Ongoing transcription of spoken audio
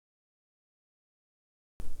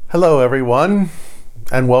Hello, everyone,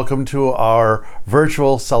 and welcome to our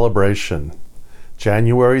virtual celebration.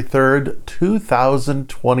 January 3rd,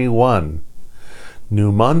 2021.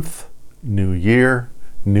 New month, new year,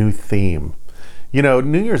 new theme. You know,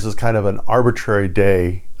 New Year's is kind of an arbitrary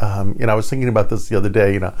day. I was thinking about this the other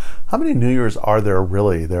day. How many New Year's are there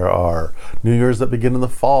really? There are New Year's that begin in the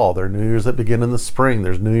fall. There are New Year's that begin in the spring.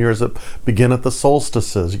 There's New Year's that begin at the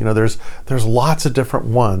solstices. There's lots of different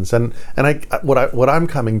ones. What I'm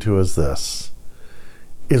coming to is this: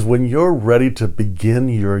 is when you're ready to begin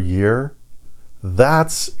your year,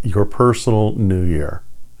 that's your personal New Year.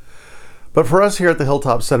 But for us here at the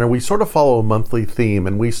Hilltop Center, we sort of follow a monthly theme,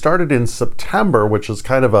 and we started in September, which is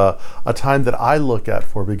kind of a time that I look at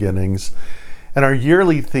for beginnings. And our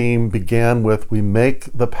yearly theme began with, we make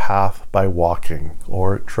the path by walking,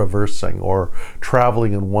 or traversing, or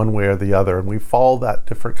traveling in one way or the other. And we follow that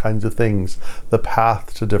different kinds of things, the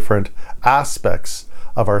path to different aspects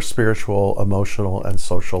of our spiritual, emotional, and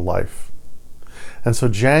social life. And so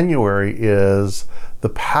January is the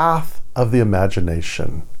path of the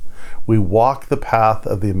imagination. We walk the path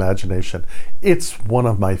of the imagination. It's one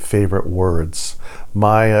of my favorite words.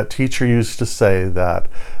 My teacher used to say that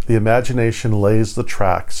the imagination lays the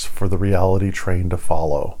tracks for the reality train to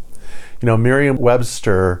follow.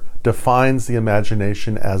 Merriam-Webster defines the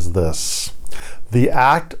imagination as this: the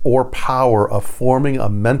act or power of forming a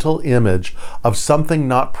mental image of something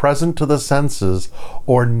not present to the senses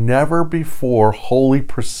or never before wholly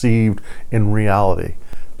perceived in reality.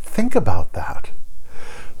 Think about that.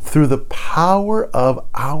 Through the power of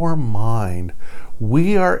our mind,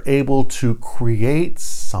 we are able to create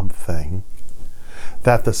something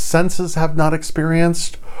that the senses have not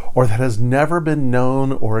experienced or that has never been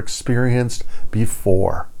known or experienced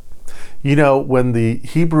before. When the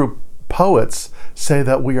Hebrew poets say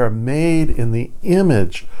that we are made in the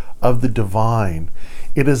image of the divine,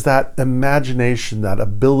 it is that imagination, that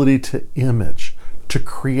ability to image, to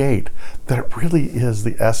create, that really is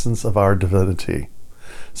the essence of our divinity.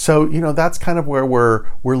 So, that's kind of where we're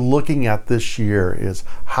looking at this year, is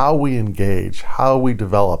how we engage, how we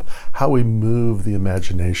develop, how we move the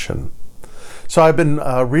imagination. So I've been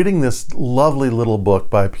reading this lovely little book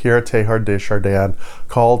by Pierre Teilhard de Chardin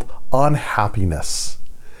called On Happiness.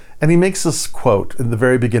 And he makes this quote in the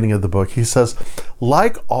very beginning of the book. He says,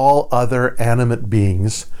 "Like all other animate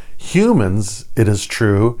beings, humans, it is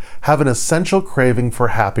true, have an essential craving for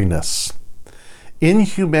happiness. In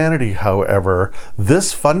humanity, however,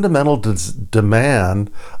 this fundamental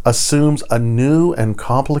demand assumes a new and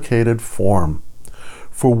complicated form.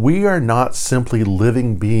 For we are not simply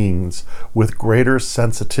living beings with greater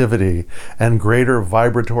sensitivity and greater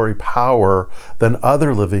vibratory power than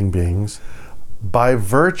other living beings. By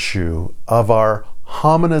virtue of our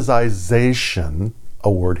hominization,"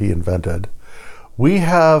 a word he invented, "we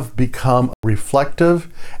have become reflective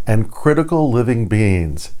and critical living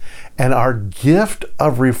beings, and our gift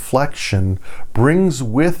of reflection brings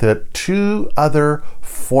with it two other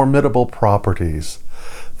formidable properties: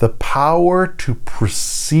 the power to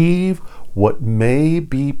perceive what may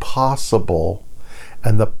be possible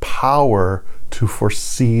and the power to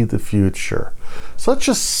foresee the future." So let's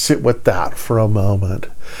just sit with that for a moment,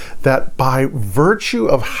 that by virtue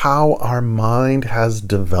of how our mind has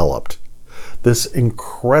developed, this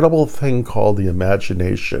incredible thing called the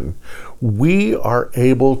imagination, we are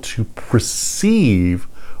able to perceive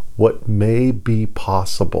what may be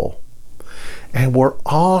possible. And we're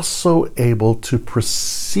also able to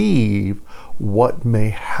perceive what may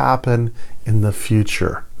happen in the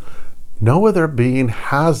future. No other being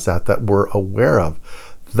has that we're aware of.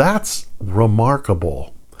 That's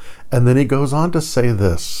remarkable. And then he goes on to say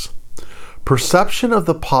this: perception of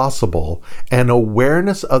the possible and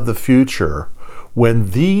awareness of the future,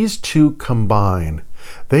 when these two combine,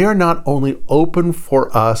 they are not only open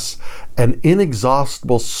for us an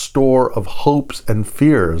inexhaustible store of hopes and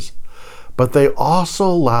fears, but they also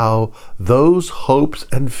allow those hopes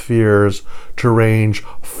and fears to range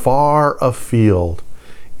far afield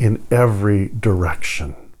in every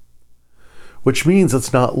direction. Which means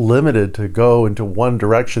it's not limited to go into one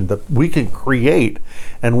direction, that we can create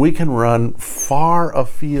and we can run far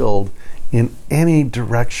afield in any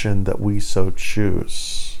direction that we so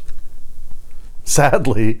choose.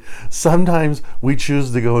 Sadly, sometimes we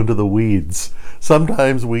choose to go into the weeds.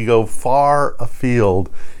 Sometimes we go far afield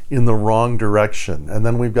in the wrong direction, and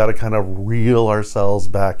then we've got to kind of reel ourselves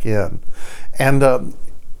back in. And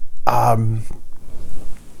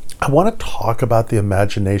I want to talk about the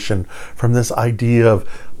imagination from this idea of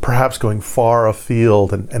perhaps going far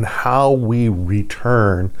afield, and how we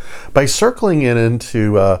return by circling it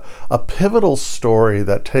into a pivotal story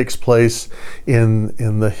that takes place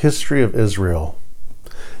in the history of Israel.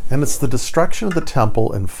 And it's the destruction of the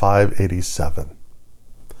temple in 587.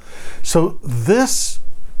 So this,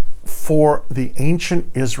 for the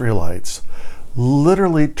ancient Israelites,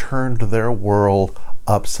 literally turned their world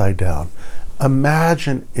upside down.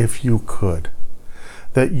 Imagine, if you could,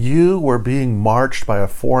 that you were being marched by a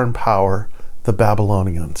foreign power, the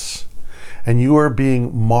Babylonians, and you are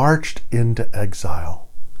being marched into exile.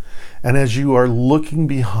 And as you are looking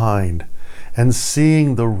behind and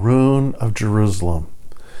seeing the ruin of Jerusalem,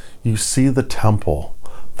 you see the temple,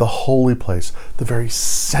 the holy place, the very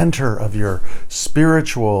center of your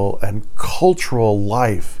spiritual and cultural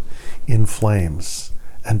life, in flames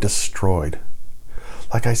and destroyed.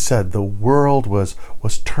 Like I said, the world was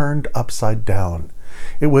turned upside down.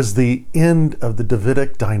 It was the end of the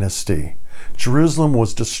Davidic dynasty. Jerusalem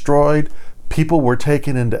was destroyed, people were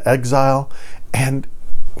taken into exile, and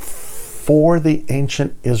for the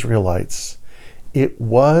ancient Israelites, it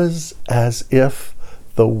was as if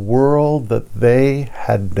the world that they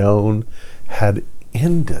had known had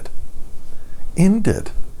ended.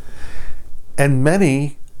 And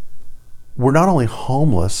many were not only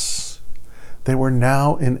homeless, they were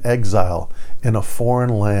now in exile in a foreign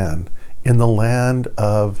land, in the land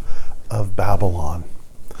of Babylon.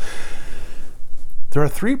 There are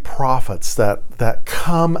three prophets that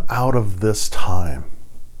come out of this time: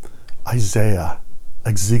 Isaiah,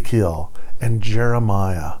 Ezekiel, and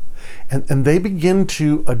Jeremiah. And they begin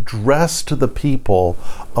to address to the people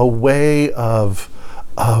a way of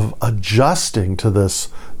adjusting to this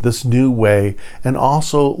new way, and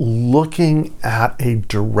also looking at a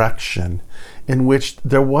direction in which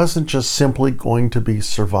there wasn't just simply going to be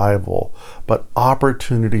survival, but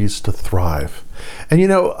opportunities to thrive.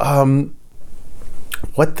 And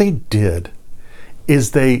what they did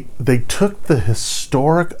is they took the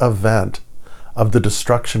historic event of the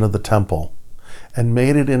destruction of the temple and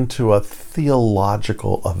made it into a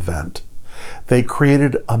theological event. They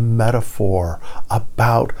created a metaphor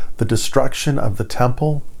about the destruction of the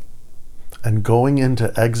temple and going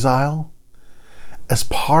into exile as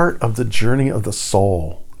part of the journey of the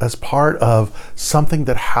soul, as part of something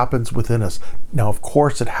that happens within us. Now, of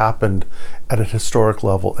course, it happened at a historic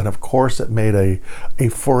level, and of course, it made a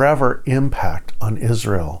forever impact on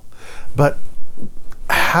Israel. But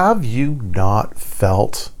have you not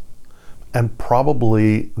felt, and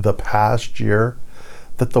probably the past year,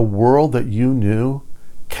 that the world that you knew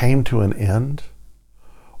came to an end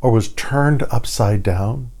or was turned upside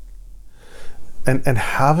down? And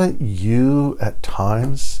haven't you at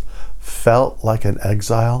times felt like an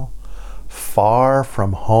exile, far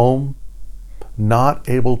from home, not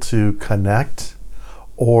able to connect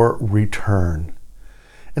or return?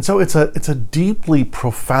 And so it's a deeply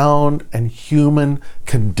profound and human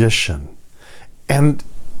condition. And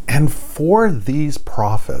for these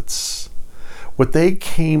prophets, what they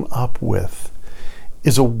came up with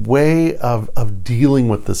is a way of dealing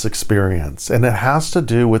with this experience. And it has to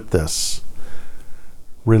do with this: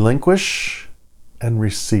 relinquish and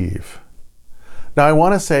receive. Now, I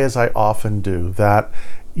want to say, as I often do, that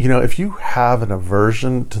if you have an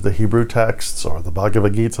aversion to the Hebrew texts or the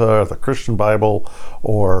Bhagavad Gita or the Christian Bible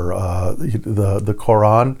or the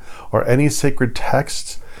Quran or any sacred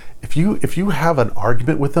texts, if you have an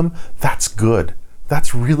argument with them, that's good.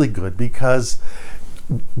 That's really good, because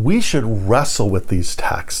we should wrestle with these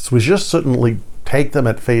texts. We just certainly take them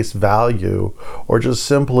at face value or just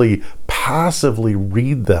simply passively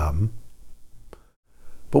read them,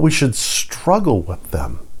 but we should struggle with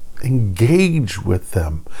them, engage with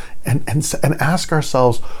them, and ask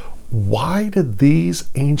ourselves, why did these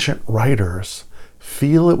ancient writers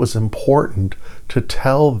feel it was important to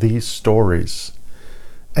tell these stories?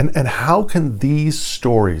 And how can these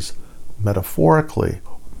stories, metaphorically,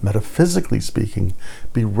 metaphysically speaking,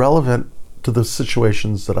 be relevant to the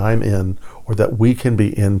situations that I'm in or that we can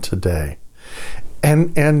be in today?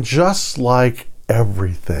 And just like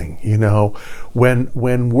everything,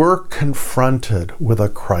 when we're confronted with a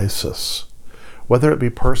crisis, whether it be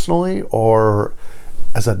personally or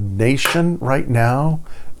as a nation right now,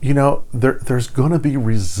 there's going to be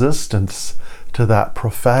resistance to that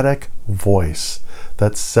prophetic voice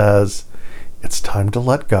that says it's time to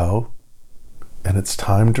let go and it's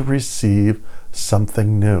time to receive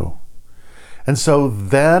something new. And so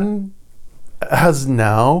then has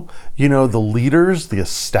now, the leaders, the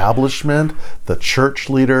establishment, the church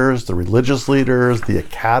leaders, the religious leaders, the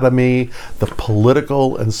academy, the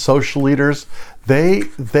political and social leaders,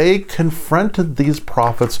 they confronted these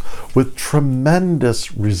prophets with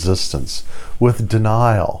tremendous resistance, with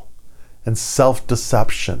denial and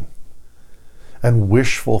self-deception and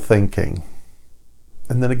wishful thinking.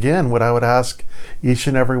 And then again, what I would ask each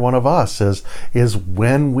and every one of us is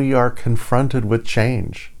when we are confronted with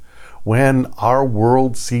change, when our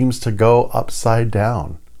world seems to go upside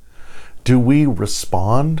down, do we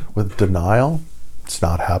respond with denial? It's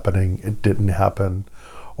not happening, it didn't happen,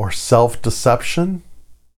 or self-deception,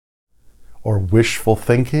 or wishful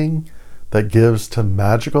thinking that gives to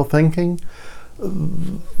magical thinking?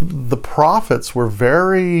 The prophets were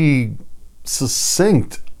very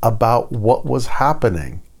succinct about what was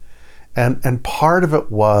happening. And part of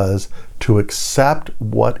it was to accept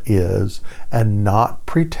what is and not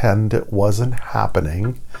pretend it wasn't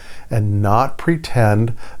happening, and not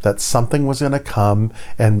pretend that something was going to come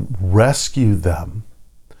and rescue them,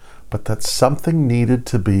 but that something needed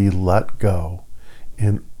to be let go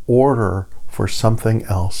in order for something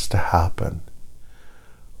else to happen.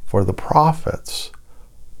 For the prophets,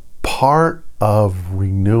 part of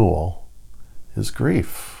renewal is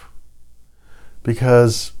grief.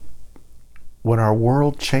 Because when our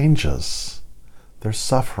world changes, there's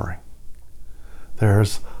suffering,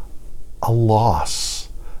 there's a loss,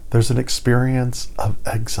 there's an experience of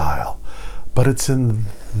exile. But it's in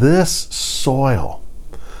this soil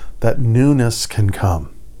that newness can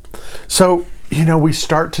come. So, we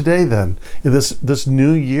start today then, this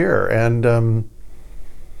new year, and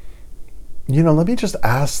let me just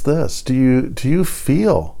ask this. Do you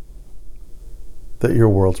feel that your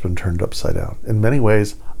world's been turned upside down? In many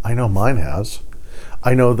ways, I know mine has.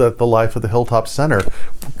 I know that the life of the Hilltop Center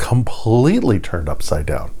completely turned upside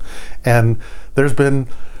down. And there's been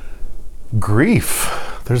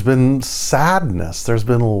grief, there's been sadness, there's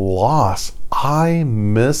been loss. I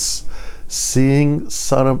miss seeing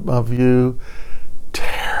some of you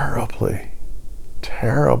terribly,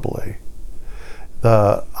 terribly.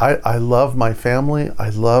 I love my family, I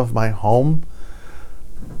love my home,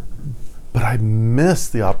 but I miss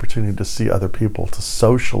the opportunity to see other people, to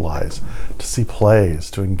socialize, to see plays,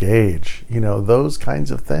 to engage, those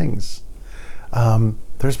kinds of things.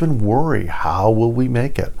 There's been worry. How will we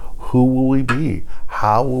make it? Who will we be?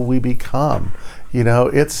 How will we become?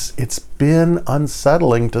 It's been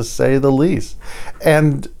unsettling, to say the least.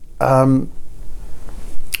 And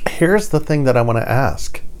here's the thing that I want to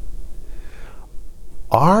ask.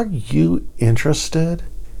 Are you interested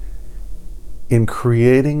in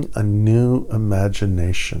creating a new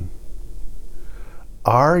imagination?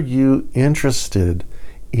 Are you interested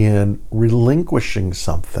in relinquishing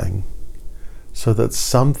something so that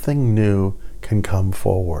something new can come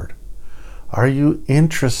forward? Are you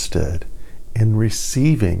interested in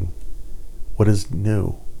receiving what is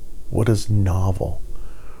new, what is novel,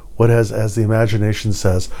 what has, as the imagination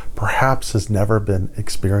says, perhaps has never been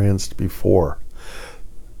experienced before?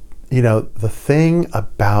 The thing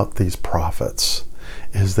about these prophets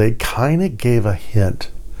is they kind of gave a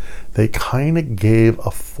hint. They kind of gave a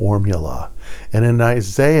formula. And in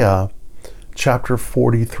Isaiah chapter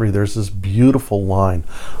 43, there's this beautiful line.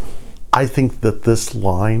 I think that this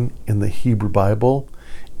line in the Hebrew Bible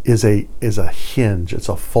is a hinge, it's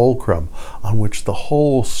a fulcrum on which the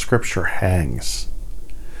whole scripture hangs.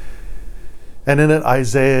 And in it,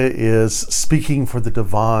 Isaiah is speaking for the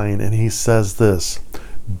divine, and he says this: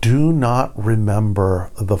 "Do not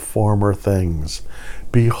remember the former things.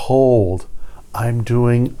 Behold, I'm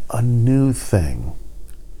doing a new thing."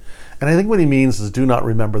 And I think what he means is, do not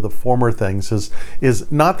remember the former things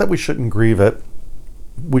is not that we shouldn't grieve it.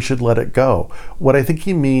 We should let it go. What I think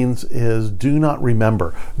he means is, do not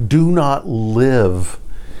remember. Do not live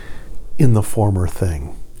in the former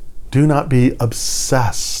thing. Do not be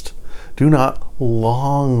obsessed. Do not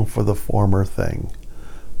long for the former thing,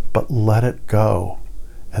 but let it go.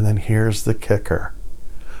 And then here's the kicker.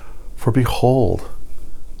 For behold,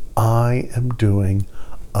 I am doing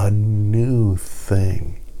a new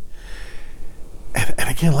thing. And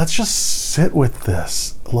again, let's just sit with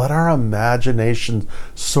this. Let our imagination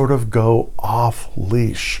sort of go off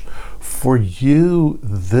leash. For you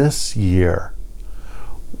this year,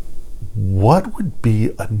 what would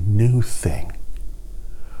be a new thing?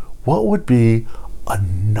 What would be a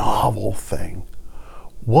novel thing?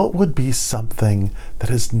 What would be something that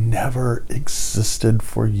has never existed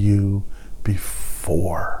for you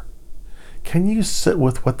before? Can you sit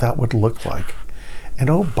with what that would look like? And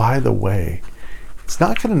oh, by the way, it's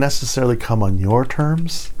not going to necessarily come on your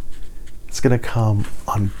terms. It's going to come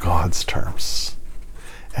on God's terms.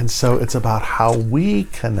 And so it's about how we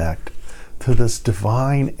connect to this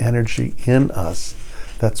divine energy in us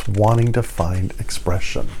that's wanting to find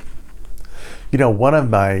expression. You know, one of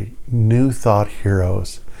my new thought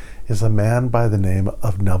heroes is a man by the name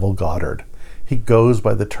of Neville Goddard. He goes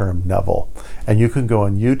by the term Neville. And you can go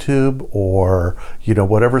on YouTube or,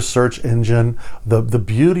 whatever search engine. The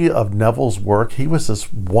beauty of Neville's work, he was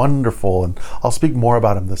this wonderful, and I'll speak more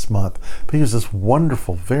about him this month, but he was this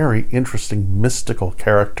wonderful, very interesting, mystical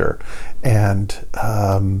character. And,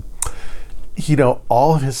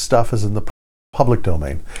 all of his stuff is in the public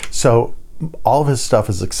domain. So all of his stuff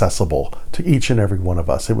is accessible to each and every one of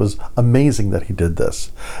us. It was amazing that he did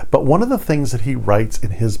this. But one of the things that he writes in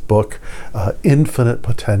his book, Infinite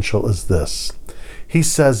Potential, is this. He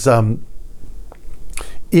says,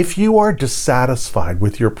 if you are dissatisfied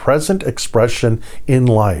with your present expression in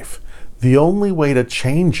life, the only way to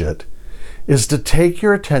change it is to take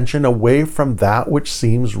your attention away from that which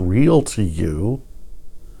seems real to you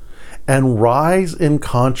and rise in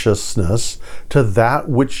consciousness to that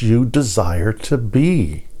which you desire to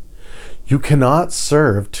be. You cannot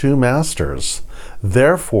serve two masters.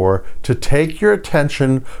 Therefore, to take your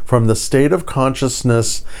attention from the state of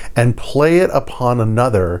consciousness and play it upon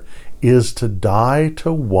another is to die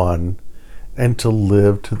to one and to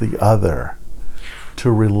live to the other,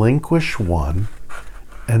 to relinquish one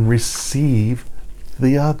and receive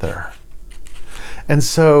the other. And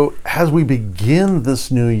so as we begin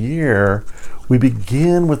this new year, we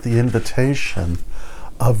begin with the invitation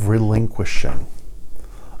of relinquishing,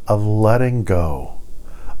 of letting go,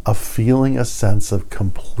 of feeling a sense of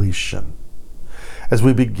completion. As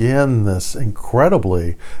we begin this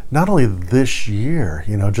incredibly, not only this year,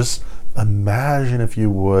 just imagine if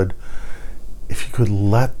you could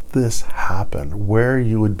let this happen, where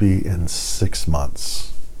you would be in 6 months.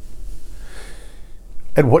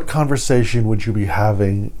 And what conversation would you be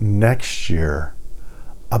having next year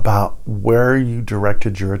about where you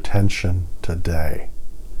directed your attention today?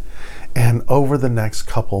 And over the next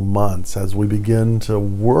couple months, as we begin to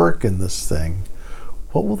work in this thing,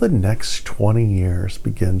 what will the next 20 years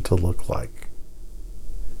begin to look like?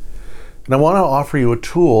 And I want to offer you a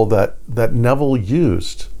tool that Neville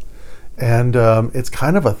used. And it's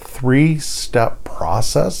kind of a 3-step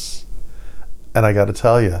process. And I got to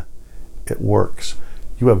tell you, it works.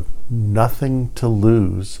 You have nothing to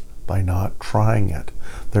lose by not trying it.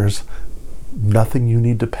 There's nothing you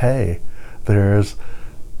need to pay. There's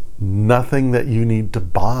nothing that you need to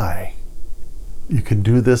buy. You can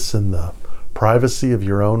do this in the privacy of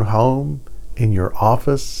your own home, in your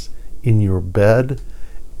office, in your bed,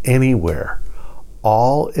 anywhere.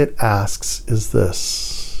 All it asks is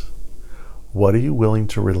this: what are you willing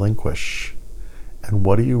to relinquish? And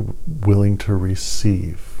what are you willing to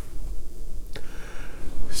receive?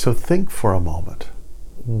 So think for a moment.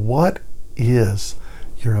 What is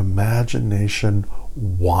your imagination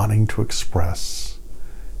wanting to express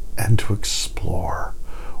and to explore?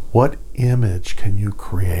 What image can you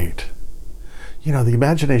create? The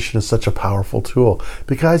imagination is such a powerful tool,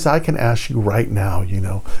 because I can ask you right now,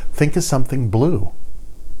 think of something blue.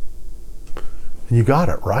 And you got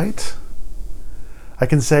it, right? I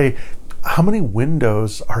can say, how many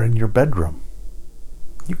windows are in your bedroom?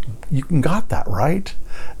 You got that, right?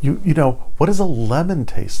 What does a lemon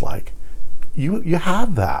taste like? You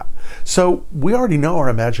have that. So we already know our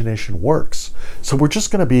imagination works. So we're just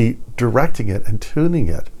going to be directing it and tuning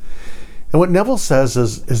it. And what Neville says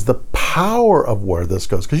is the power of where this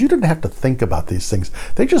goes, because you didn't have to think about these things.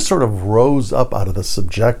 They just sort of rose up out of the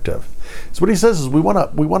subjective. So what he says is we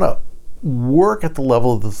want to work at the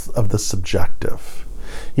level of the subjective.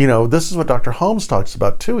 This is what Dr. Holmes talks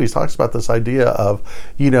about too. He talks about this idea of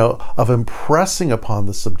impressing upon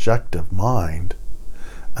the subjective mind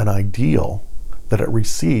an ideal that it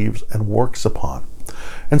receives and works upon.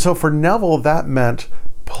 And so for Neville, that meant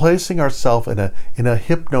placing ourselves in a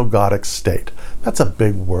hypnagogic state. That's a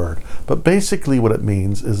big word, but basically what it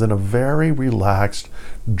means is in a very relaxed,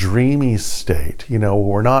 dreamy state.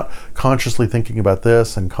 We're not consciously thinking about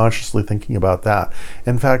this and consciously thinking about that.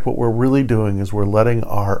 In fact, what we're really doing is we're letting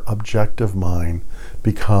our objective mind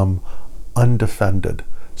become undefended,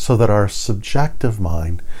 so that our subjective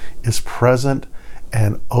mind is present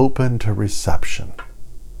and open to reception.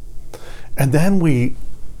 And then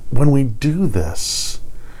when we do this,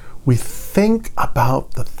 we think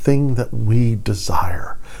about the thing that we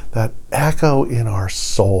desire, that echo in our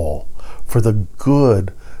soul for the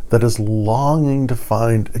good that is longing to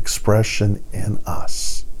find expression in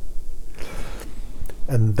us.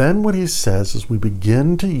 And then what he says is we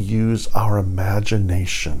begin to use our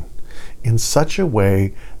imagination in such a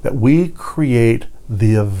way that we create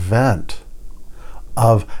the event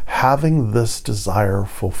of having this desire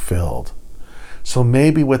fulfilled. So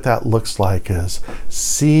maybe what that looks like is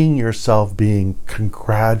seeing yourself being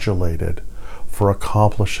congratulated for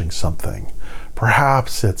accomplishing something.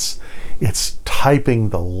 Perhaps it's typing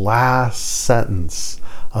the last sentence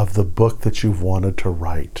of the book that you've wanted to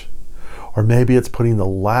write. Or maybe it's putting the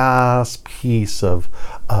last piece of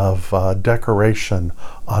decoration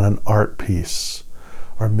on an art piece.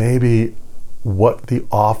 Or maybe what the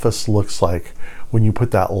office looks like when you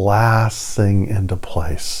put that last thing into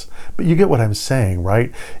place. But you get what I'm saying,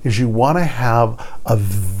 right? Is you want to have a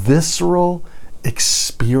visceral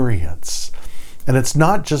experience. And it's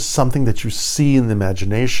not just something that you see in the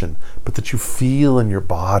imagination, but that you feel in your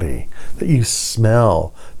body, that you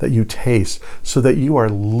smell, that you taste, so that you are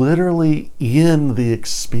literally in the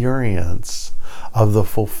experience of the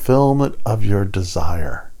fulfillment of your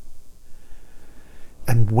desire.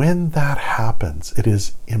 And when that happens, it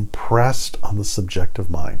is impressed on the subjective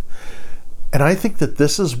mind. And I think that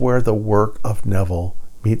this is where the work of Neville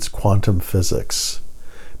meets quantum physics.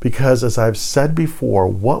 Because as I've said before,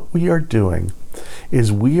 what we are doing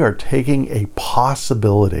is we are taking a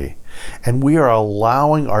possibility and we are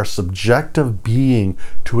allowing our subjective being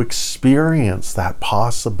to experience that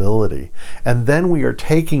possibility. And then we are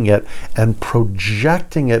taking it and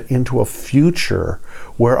projecting it into a future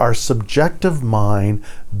where our subjective mind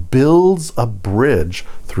builds a bridge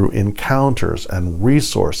through encounters and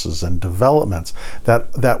resources and developments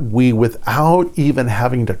that we, without even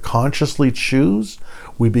having to consciously choose,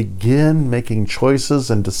 we begin making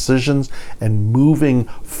choices and decisions and moving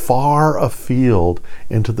far afield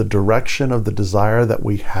into the direction of the desire that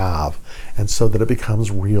we have, and so that it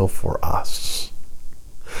becomes real for us.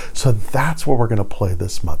 So that's what we're going to play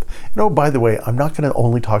this month. By the way, I'm not going to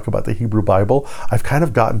only talk about the Hebrew Bible. I've kind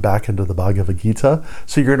of gotten back into the Bhagavad Gita,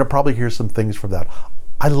 so you're going to probably hear some things from that.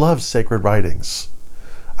 I love sacred writings.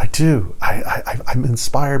 I do. I'm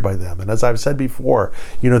inspired by them. And as I've said before,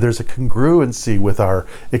 there's a congruency with our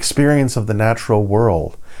experience of the natural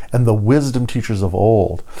world and the wisdom teachers of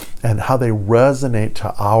old and how they resonate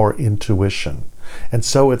to our intuition. And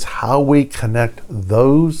so it's how we connect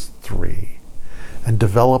those three and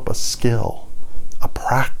develop a skill, a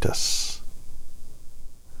practice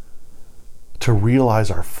to realize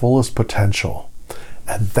our fullest potential.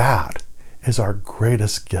 And that is our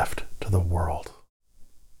greatest gift to the world.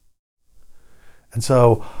 And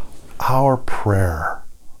so our prayer,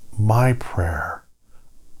 my prayer,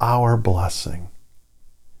 our blessing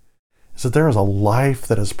is that there is a life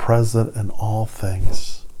that is present in all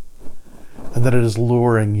things, and that it is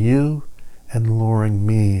luring you and luring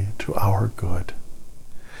me to our good,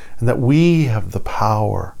 and that we have the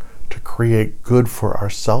power to create good for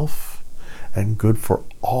ourselves and good for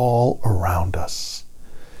all around us.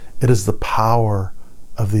 It is the power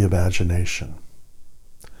of the imagination.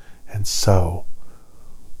 And so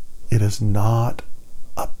it is not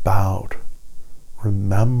about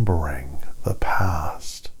remembering the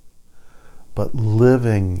past, but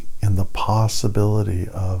living in the possibility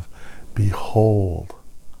of, behold,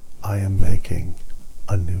 I am making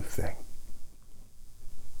a new thing.